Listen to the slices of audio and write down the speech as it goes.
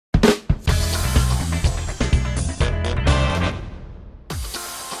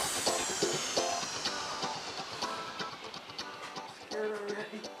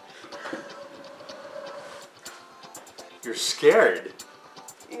scared.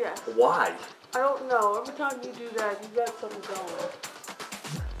 Yeah. Why? I don't know. Every time you do that, you got something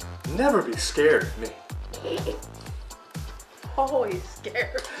going. Never be scared of me. Always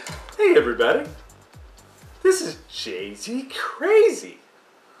scared. Hey everybody. This is Jay-Z Crazy.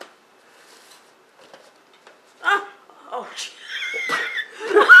 Ah! Oh, I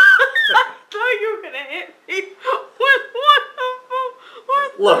thought you were going to hit me with one of them.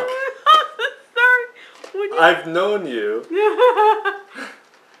 Look. Sorry. I've known you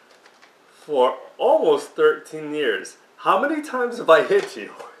for almost 13 years. How many times have I hit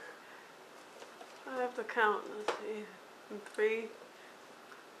you? I have to count. Let's see. 3.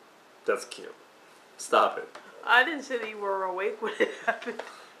 That's cute. Stop it. I didn't say that you were awake when it happened.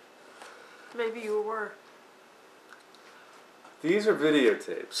 Maybe you were. These are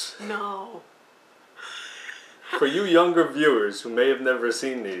videotapes. No. For you younger viewers who may have never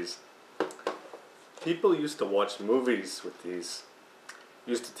seen these, people used to watch movies with these.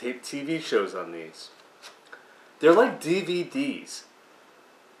 Used to tape TV shows on these. They're like DVDs,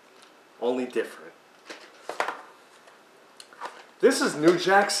 only different. This is New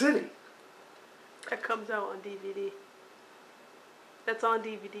Jack City. That comes out on DVD. That's on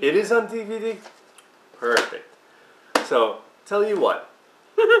DVD. It is on DVD? Perfect. So, tell you what.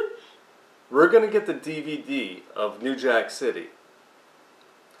 We're going to get the DVD of New Jack City.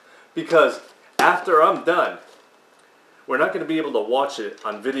 Because after I'm done, we're not going to be able to watch it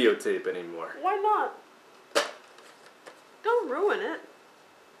on videotape anymore. Why not? Don't ruin it.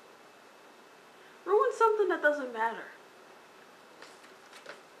 Ruin something that doesn't matter.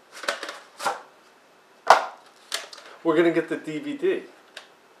 We're going to get the DVD.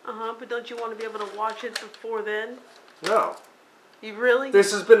 But don't you want to be able to watch it before then? No. You really?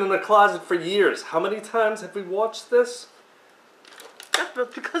 This has been in the closet for years. How many times have we watched this? That's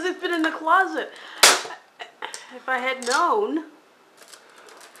because it's been in the closet. If I had known.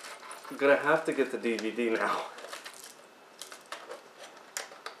 I'm going to have to get the DVD now.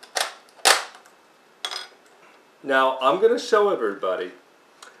 Now, I'm going to show everybody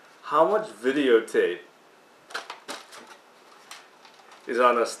how much videotape is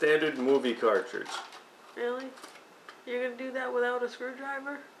on a standard movie cartridge. Really? You're going to do that without a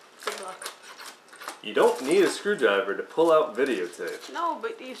screwdriver? Good luck. You don't need a screwdriver to pull out videotape. No,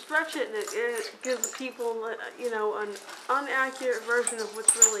 but you stretch it and it gives the people, you know, an inaccurate version of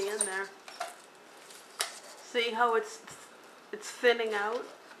what's really in there. See how it's thinning out?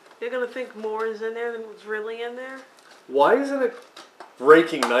 You're going to think more is in there than what's really in there? Why isn't it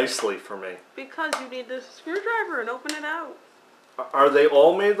breaking nicely for me? Because you need the screwdriver and open it out. Are they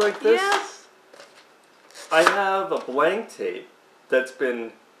all made like this? Yes. I have a blank tape that's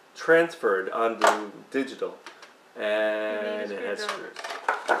been transferred onto digital, and it has screws.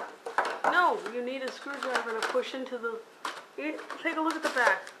 No, you need a screwdriver to push into the... Take a look at the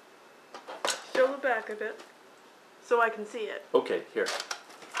back. Show the back of it, so I can see it. Okay, here.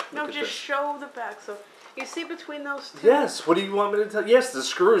 No, just show the back. So you see between those two? Yes, what do you want me to tell? Yes, the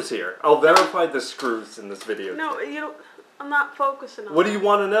screws here. I'll verify the screws in this video. No, you don't... I'm not focusing on What do you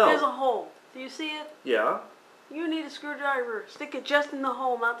want to know? There's a hole. Do you see it? Yeah. You need a screwdriver. Stick it just in the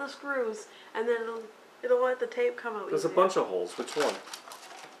hole, not the screws, and then it'll let the tape come out. There's a bunch of holes. Which one?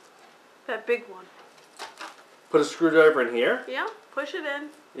 That big one. Put a screwdriver in here? Yeah. Push it in.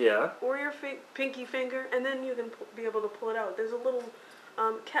 Yeah. Or your pinky finger, and then you can be able to pull it out. There's a little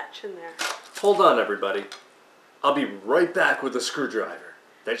catch in there. Hold on, everybody. I'll be right back with the screwdriver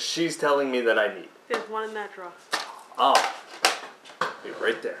that she's telling me that I need. There's one in that drawer. Oh. Be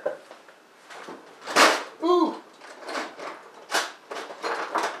right there. Ooh!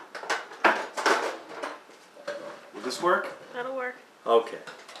 Will this work? That'll work. Okay.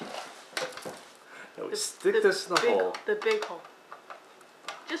 Now we stick this in the hole. The big hole.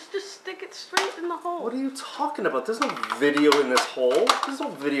 Just stick it straight in the hole. What are you talking about? There's no video in this hole. There's no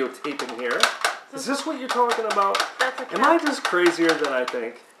videotape in here. Is this what you're talking about? That's a cap. Am I just crazier than I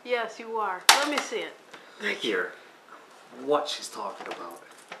think? Yes, you are. Let me see it. Here. What she's talking about.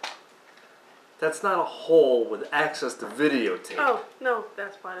 That's not a hole with access to videotape. Oh, no,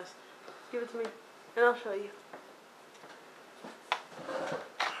 that's Spiders. Give it to me, and I'll show you.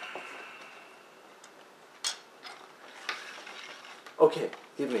 Okay,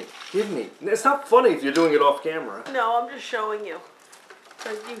 give me. It's not funny if you're doing it off camera. No, I'm just showing you.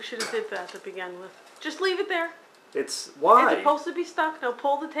 But you should have did that to begin with. Just leave it there. It's, why? It's supposed to be stuck. Now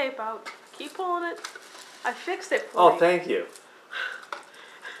pull the tape out. Keep pulling it. I fixed it for you. Oh, thank you.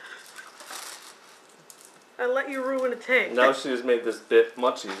 I let you ruin a tape. Now she has made this bit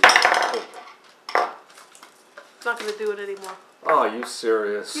much easier. Oh. Not going to do it anymore. Oh, are you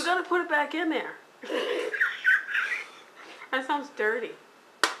serious? You got to put it back in there. That sounds dirty.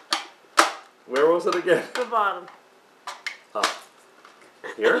 Where was it again? The bottom. Oh.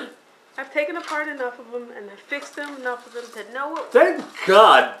 Here? I've taken apart enough of them and I've fixed them enough of them to know what. Thank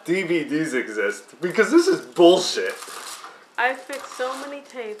God DVDs exist, because this is bullshit. I fixed so many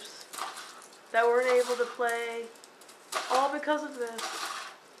tapes that weren't able to play, all because of this.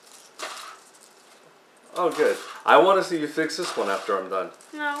 Oh, good. I want to see you fix this one after I'm done.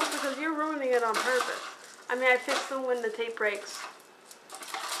 No, because you're ruining it on purpose. I mean, I fixed them when the tape breaks.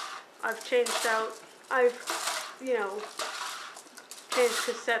 I've changed out, changed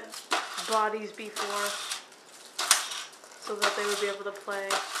cassette bodies before so that they would be able to play.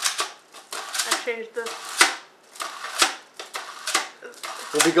 I've changed the...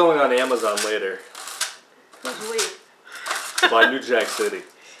 We'll be going on Amazon later. Who's we? To buy New Jack City.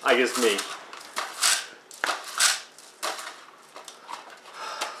 I guess me.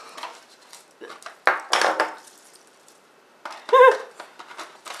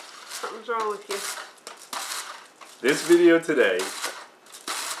 Something's wrong with you. This video today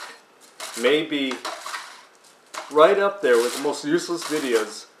may be right up there with the most useless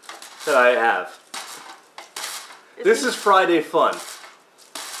videos that I have. This is Friday fun.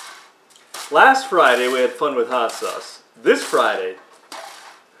 Last Friday we had fun with hot sauce. This Friday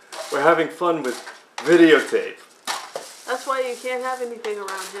we're having fun with videotape. That's why you can't have anything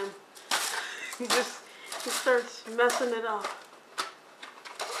around him. He starts messing it up.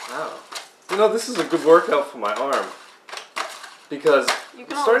 Wow. You know, this is a good workout for my arm. Because I'm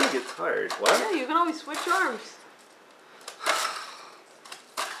starting to get tired. What? Yeah, you can always switch arms.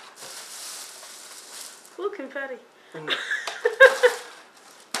 Ooh, confetti.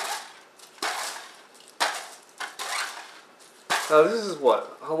 Now this is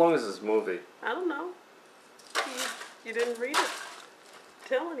what? How long is this movie? I don't know. You didn't read it.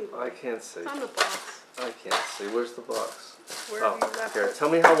 Tell anybody. I can't see. It's on the box. I can't see. Where's the box? Where have you left here. it? Tell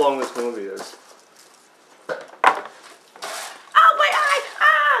me how long this movie is. Oh, my eye!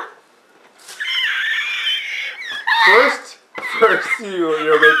 Ah! First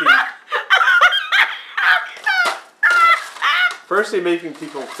you're making. First you're making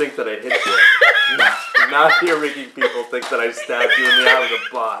people think that I hit you. Now you're making people think that I stabbed you in the eye with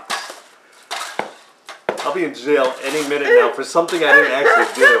a box. I'll be in jail any minute now for something I didn't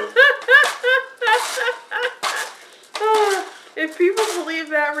actually do. If people believe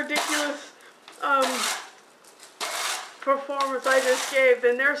that ridiculous performance I just gave,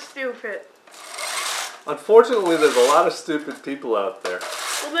 then they're stupid. Unfortunately, there's a lot of stupid people out there.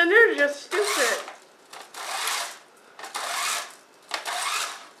 Well, then they're just stupid.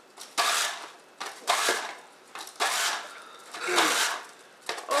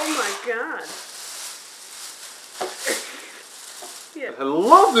 Oh my God. Yeah. I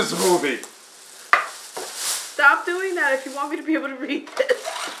love this movie. Stop doing that if you want me to be able to read this.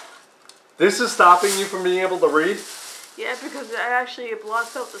 This is stopping you from being able to read? Yeah, because it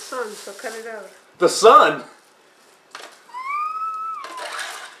blocks out the sun, so cut it out. The sun?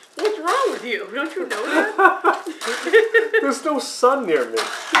 What's wrong with you? Don't you know that? There's no sun near me.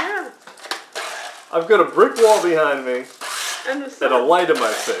 Yeah. I've got a brick wall behind me And the sun. and a light in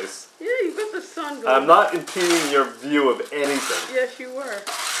my face. Yeah, you've got the sun going. I'm not impeding your view of anything. Yes, you were.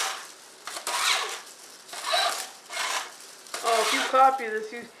 Oh, if you copy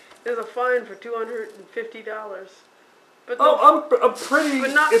this, there's a fine for $250. But no, I'm pretty.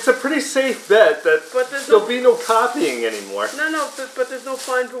 But not- It's a pretty safe bet that But there's there'll no- be no copying anymore. no, but there's no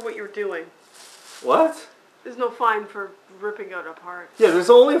fine for what you're doing. What? There's no fine for ripping it apart. Yeah, there's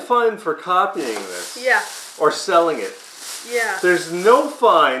only a fine for copying this Yeah, or selling it. yeah. There's no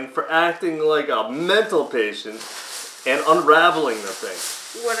fine for acting like a mental patient and unraveling the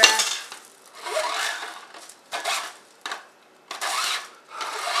thing. What ass?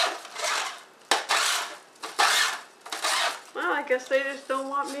 Well, I guess they just don't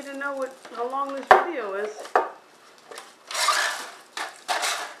want me to know how long this video is.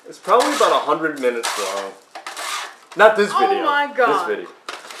 It's probably about 100 minutes long. Not this video. Oh my God. This video.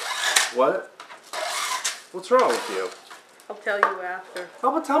 What? What's wrong with you? I'll tell you after. How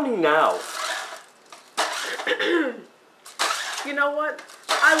about tell me now? You know what?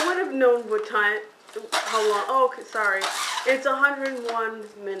 I would have known how long. Oh, okay, sorry. It's 101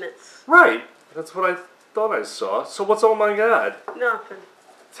 minutes. Right. That's what I thought I saw. So what's oh my God? Nothing.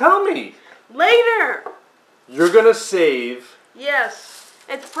 Tell me. Later! You're gonna save Yes.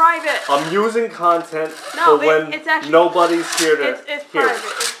 It's private. amusing content No, for when it's actually, nobody's here to It's hear private.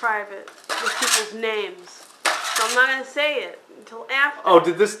 it. It's private. With people's names. So I'm not going to say it until after. Oh,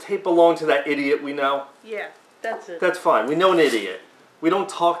 did this tape belong to that idiot we know? Yeah, that's it. That's fine. We know an idiot. We don't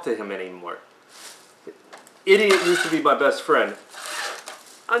talk to him anymore. Idiot used to be my best friend.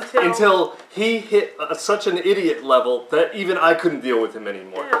 Until he hit such an idiot level that even I couldn't deal with him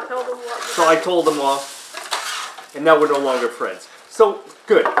anymore. Yeah, tell them what. So I told him off, and now we're no longer friends. So,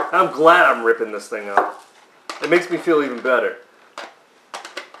 good. I'm glad I'm ripping this thing up. It makes me feel even better.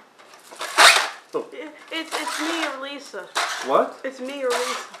 Oh. It's me or Lisa. What? It's me or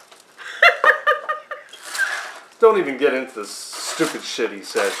Lisa. Don't even get into this stupid shit he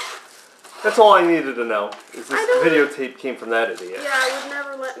said. That's all I needed to know. Is this videotape came from that idiot. Yeah, I would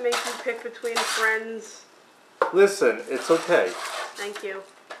never make you pick between friends. Listen, it's okay. Thank you.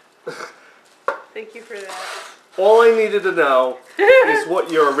 Thank you for that. All I needed to know is what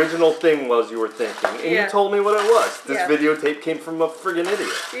your original thing was you were thinking. And you told me what it was. This videotape came from a friggin'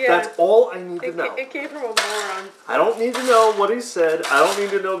 idiot. Yeah. That's all I need to know. It came from a moron. I don't need to know what he said. I don't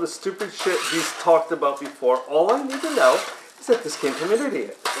need to know the stupid shit he's talked about before. All I need to know is that this came from an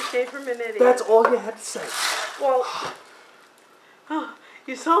idiot. It came from an idiot. That's all you had to say. Well,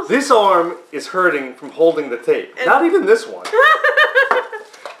 you sound... This arm is hurting from holding the tape. Not even this one.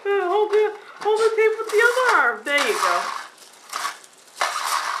 Hold the tape with the other arm. There you go.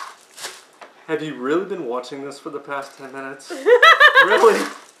 Have you really been watching this for the past 10 minutes? Really?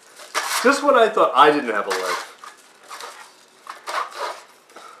 Just when I thought I didn't have a life.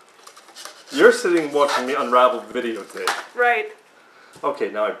 You're sitting watching me unravel videotape. Right.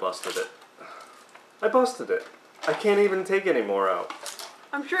 Okay, now I busted it. I busted it. I can't even take any more out.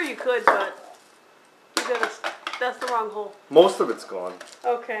 I'm sure you could, but that's the wrong hole. Most of it's gone.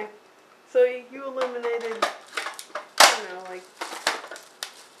 Okay. So you eliminated, I don't know, like...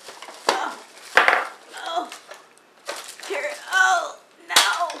 Oh. Here. Oh,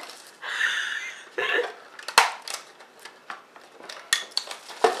 no.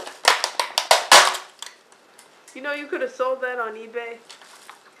 You know, you could have sold that on eBay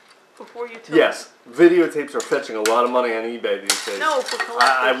before you took Yes, videotapes are fetching a lot of money on eBay these days. No, for collectors.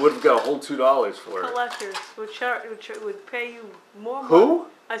 I would have got a whole $2 for it. Collectors would pay you more money. Who?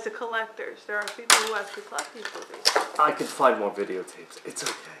 I said collectors. There are people who actually collect these movies. I could find more videotapes. It's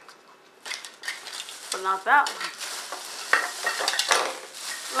okay. But not that one.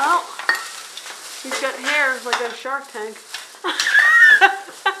 Well, he's got hair like a Shark Tank.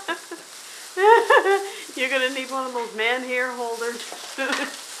 You're going to need one of those man hair holders.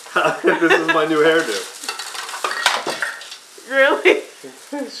 This is my new hairdo. Really?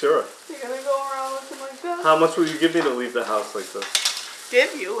 Sure. You're going to go around looking like that? How much will you give me to leave the house like this?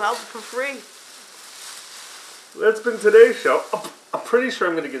 Give you? Help for free. That's been today's show. I'm pretty sure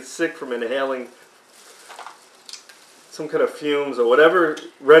I'm going to get sick from inhaling some kind of fumes or whatever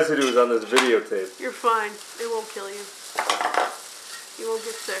residue is on this videotape. You're fine. It won't kill you. You won't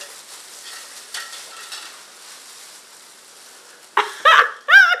get sick.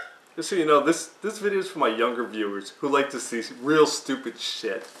 Just so you know, this video is for my younger viewers who like to see real stupid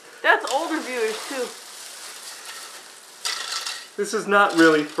shit. That's older viewers too. This is not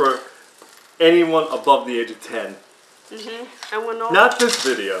really for anyone above the age of 10. Mm-hmm. And when not this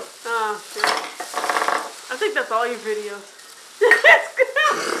video. Oh, sure. I think that's all your videos.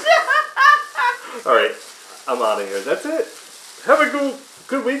 Alright, I'm out of here. That's it. Have a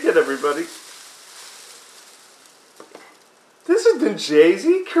good weekend, everybody. This has been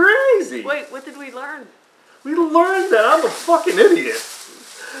Jay-Z Crazy. Wait, what did we learn? We learned that I'm a fucking idiot.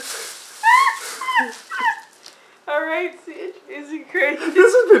 Alright, is he crazy?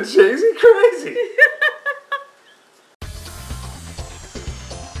 This has been Jay-Z Crazy.